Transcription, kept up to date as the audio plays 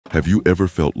Have you ever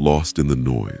felt lost in the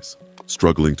noise,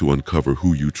 struggling to uncover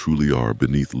who you truly are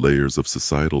beneath layers of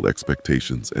societal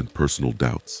expectations and personal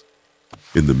doubts?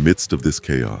 In the midst of this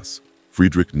chaos,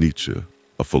 Friedrich Nietzsche,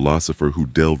 a philosopher who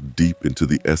delved deep into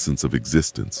the essence of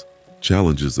existence,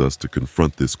 challenges us to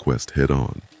confront this quest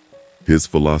head-on. His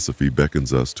philosophy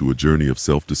beckons us to a journey of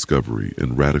self-discovery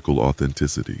and radical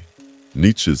authenticity.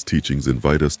 Nietzsche's teachings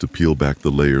invite us to peel back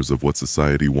the layers of what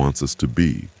society wants us to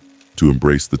be, to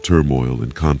embrace the turmoil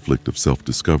and conflict of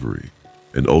self-discovery,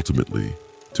 and ultimately,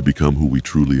 to become who we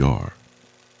truly are,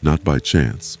 not by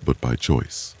chance, but by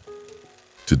choice.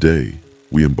 Today,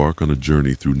 we embark on a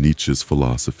journey through Nietzsche's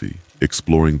philosophy,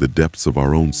 exploring the depths of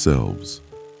our own selves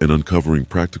and uncovering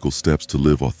practical steps to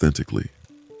live authentically.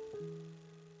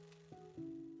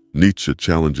 Nietzsche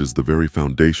challenges the very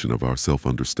foundation of our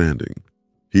self-understanding.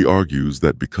 He argues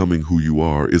that becoming who you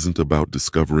are isn't about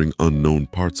discovering unknown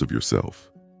parts of yourself.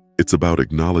 It's about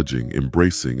acknowledging,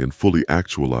 embracing, and fully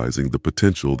actualizing the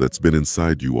potential that's been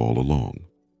inside you all along.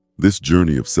 This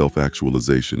journey of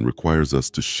self-actualization requires us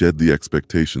to shed the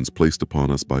expectations placed upon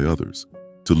us by others,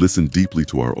 to listen deeply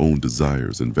to our own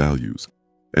desires and values,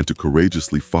 and to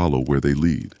courageously follow where they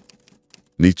lead.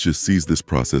 Nietzsche sees this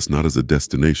process not as a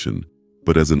destination,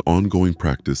 but as an ongoing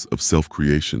practice of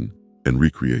self-creation and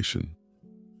recreation.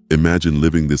 Imagine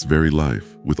living this very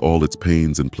life, with all its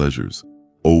pains and pleasures,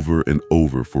 over and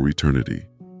over for eternity.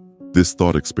 This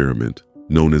thought experiment,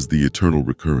 known as the eternal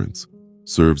recurrence,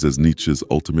 serves as Nietzsche's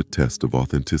ultimate test of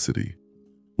authenticity.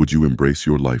 Would you embrace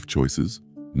your life choices,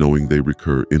 knowing they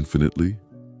recur infinitely?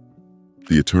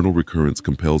 The eternal recurrence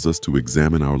compels us to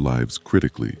examine our lives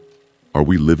critically. Are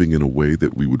we living in a way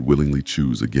that we would willingly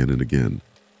choose again and again?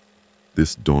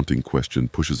 This daunting question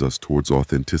pushes us towards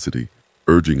authenticity,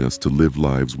 urging us to live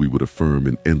lives we would affirm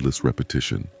in endless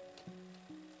repetition.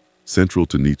 Central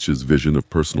to Nietzsche's vision of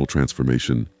personal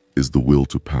transformation is the will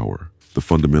to power, the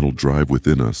fundamental drive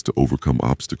within us to overcome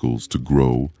obstacles, to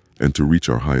grow, and to reach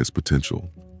our highest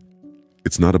potential.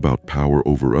 It's not about power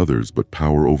over others, but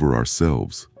power over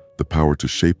ourselves, the power to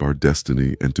shape our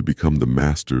destiny and to become the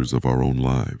masters of our own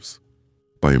lives.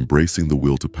 By embracing the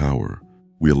will to power,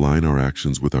 we align our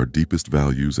actions with our deepest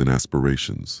values and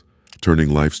aspirations, turning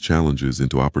life's challenges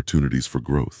into opportunities for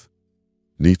growth.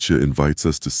 Nietzsche invites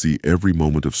us to see every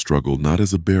moment of struggle not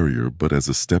as a barrier, but as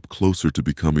a step closer to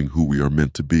becoming who we are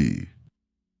meant to be.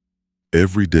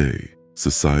 Every day,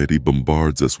 society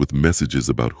bombards us with messages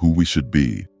about who we should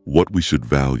be, what we should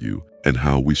value, and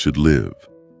how we should live.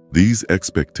 These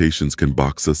expectations can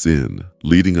box us in,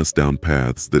 leading us down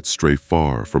paths that stray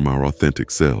far from our authentic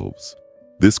selves.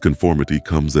 This conformity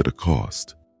comes at a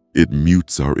cost. It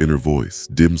mutes our inner voice,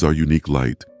 dims our unique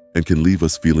light, and can leave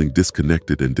us feeling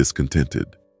disconnected and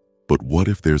discontented. But what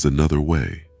if there's another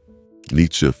way?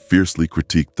 Nietzsche fiercely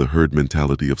critiqued the herd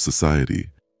mentality of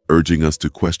society, urging us to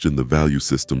question the value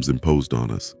systems imposed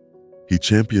on us. He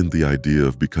championed the idea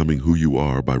of becoming who you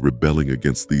are by rebelling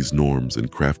against these norms and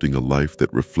crafting a life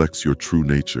that reflects your true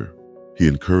nature. He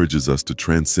encourages us to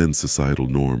transcend societal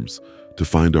norms, to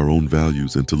find our own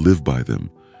values and to live by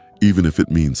them, even if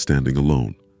it means standing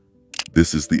alone.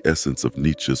 This is the essence of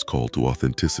Nietzsche's call to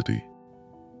authenticity.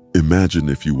 Imagine,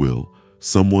 if you will,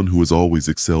 someone who has always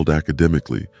excelled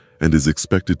academically and is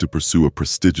expected to pursue a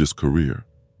prestigious career.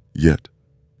 Yet,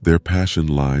 their passion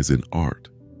lies in art,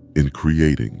 in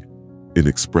creating, in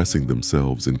expressing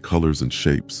themselves in colors and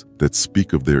shapes that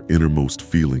speak of their innermost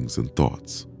feelings and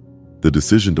thoughts. The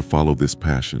decision to follow this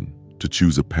passion, to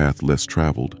choose a path less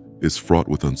traveled, is fraught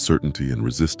with uncertainty and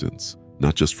resistance,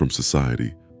 not just from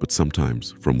society, but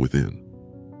sometimes from within.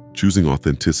 Choosing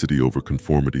authenticity over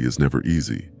conformity is never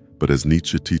easy, but as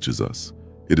Nietzsche teaches us,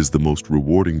 it is the most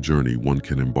rewarding journey one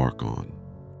can embark on.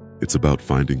 It's about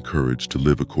finding courage to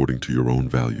live according to your own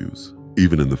values,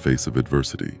 even in the face of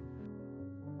adversity.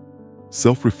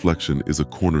 Self-reflection is a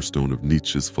cornerstone of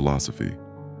Nietzsche's philosophy.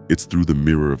 It's through the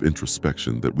mirror of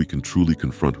introspection that we can truly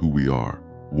confront who we are,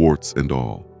 warts and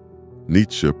all.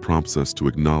 Nietzsche prompts us to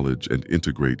acknowledge and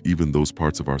integrate even those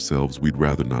parts of ourselves we'd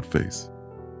rather not face,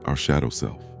 our shadow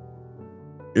self.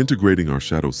 Integrating our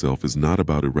shadow self is not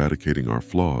about eradicating our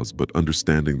flaws, but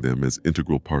understanding them as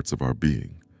integral parts of our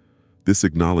being. This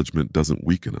acknowledgement doesn't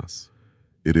weaken us,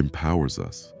 it empowers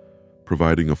us,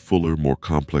 providing a fuller, more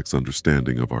complex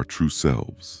understanding of our true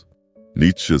selves.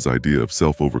 Nietzsche's idea of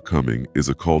self-overcoming is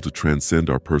a call to transcend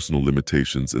our personal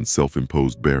limitations and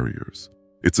self-imposed barriers.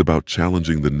 It's about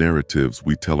challenging the narratives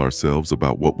we tell ourselves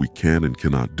about what we can and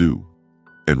cannot do,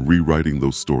 and rewriting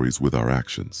those stories with our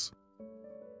actions.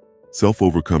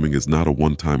 Self-overcoming is not a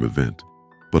one-time event,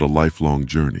 but a lifelong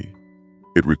journey.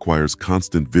 It requires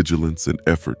constant vigilance and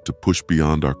effort to push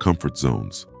beyond our comfort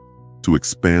zones, to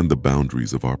expand the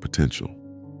boundaries of our potential.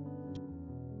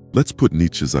 Let's put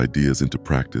Nietzsche's ideas into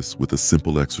practice with a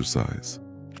simple exercise.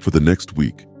 For the next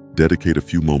week, dedicate a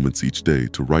few moments each day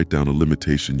to write down a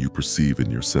limitation you perceive in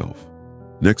yourself.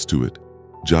 Next to it,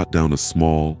 jot down a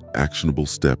small, actionable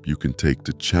step you can take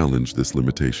to challenge this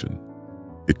limitation.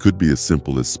 It could be as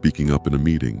simple as speaking up in a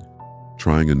meeting,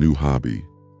 trying a new hobby,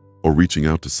 or reaching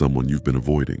out to someone you've been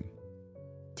avoiding.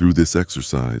 Through this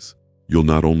exercise, you'll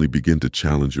not only begin to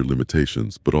challenge your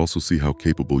limitations, but also see how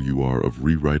capable you are of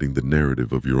rewriting the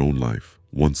narrative of your own life,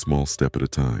 one small step at a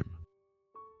time.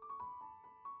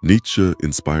 Nietzsche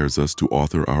inspires us to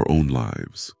author our own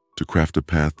lives, to craft a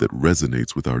path that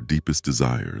resonates with our deepest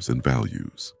desires and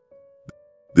values.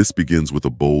 This begins with a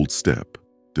bold step,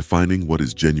 defining what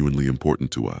is genuinely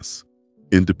important to us,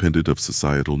 independent of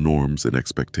societal norms and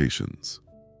expectations.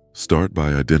 Start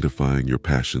by identifying your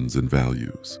passions and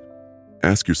values.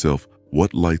 Ask yourself,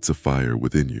 what lights a fire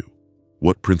within you?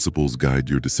 What principles guide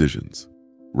your decisions?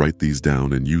 Write these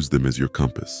down and use them as your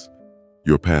compass.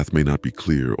 Your path may not be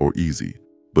clear or easy,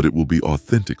 but it will be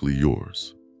authentically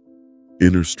yours.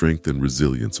 Inner strength and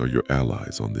resilience are your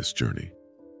allies on this journey.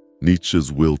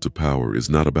 Nietzsche's will to power is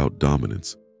not about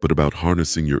dominance, but about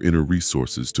harnessing your inner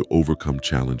resources to overcome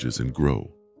challenges and grow.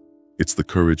 It's the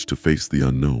courage to face the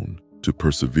unknown, to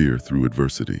persevere through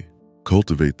adversity.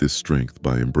 Cultivate this strength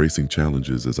by embracing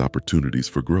challenges as opportunities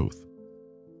for growth.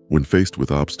 When faced with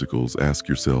obstacles, ask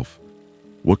yourself,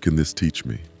 what can this teach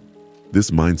me? This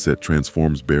mindset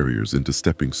transforms barriers into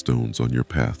stepping stones on your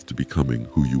path to becoming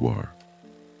who you are.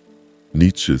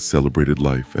 Nietzsche celebrated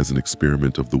life as an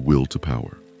experiment of the will to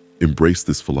power. Embrace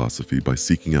this philosophy by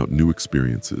seeking out new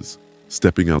experiences,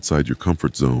 stepping outside your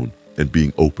comfort zone, and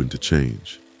being open to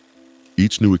change.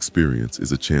 Each new experience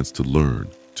is a chance to learn,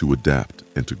 to adapt,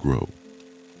 and to grow.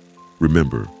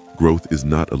 Remember, growth is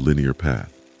not a linear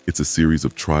path. It's a series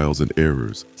of trials and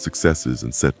errors, successes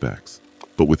and setbacks.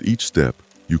 But with each step,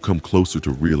 you come closer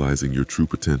to realizing your true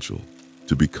potential,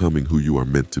 to becoming who you are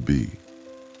meant to be.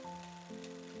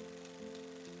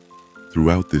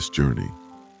 Throughout this journey,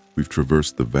 we've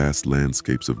traversed the vast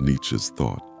landscapes of Nietzsche's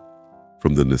thought.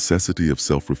 From the necessity of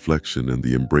self-reflection and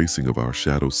the embracing of our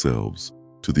shadow selves,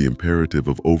 to the imperative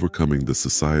of overcoming the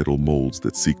societal molds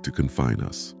that seek to confine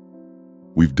us.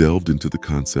 We've delved into the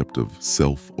concept of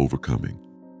self-overcoming,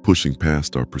 pushing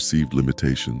past our perceived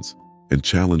limitations, and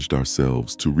challenged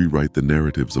ourselves to rewrite the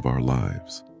narratives of our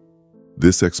lives.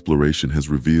 This exploration has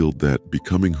revealed that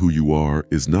becoming who you are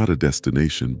is not a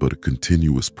destination but a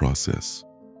continuous process,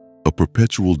 a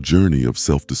perpetual journey of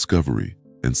self-discovery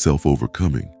and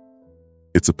self-overcoming.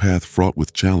 It's a path fraught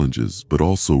with challenges, but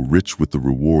also rich with the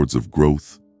rewards of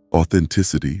growth,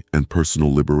 authenticity, and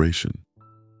personal liberation.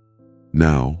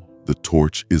 Now, the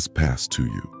torch is passed to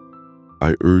you.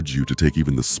 I urge you to take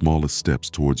even the smallest steps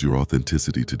towards your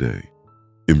authenticity today.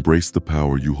 Embrace the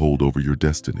power you hold over your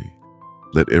destiny.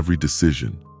 Let every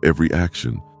decision, every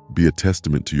action, be a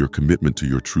testament to your commitment to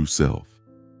your true self.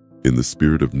 In the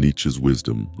spirit of Nietzsche's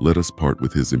wisdom, let us part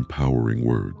with his empowering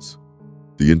words.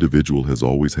 The individual has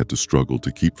always had to struggle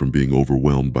to keep from being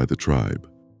overwhelmed by the tribe.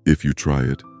 If you try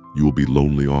it, you will be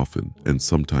lonely often and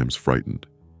sometimes frightened.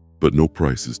 But no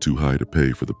price is too high to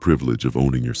pay for the privilege of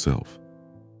owning yourself.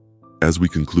 As we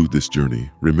conclude this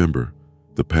journey, remember,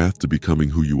 the path to becoming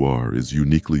who you are is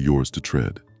uniquely yours to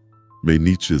tread. May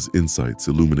Nietzsche's insights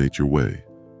illuminate your way,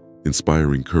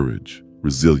 inspiring courage,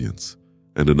 resilience,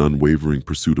 and an unwavering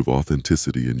pursuit of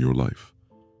authenticity in your life.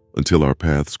 Until our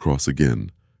paths cross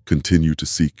again, continue to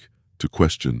seek, to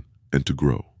question, and to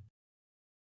grow.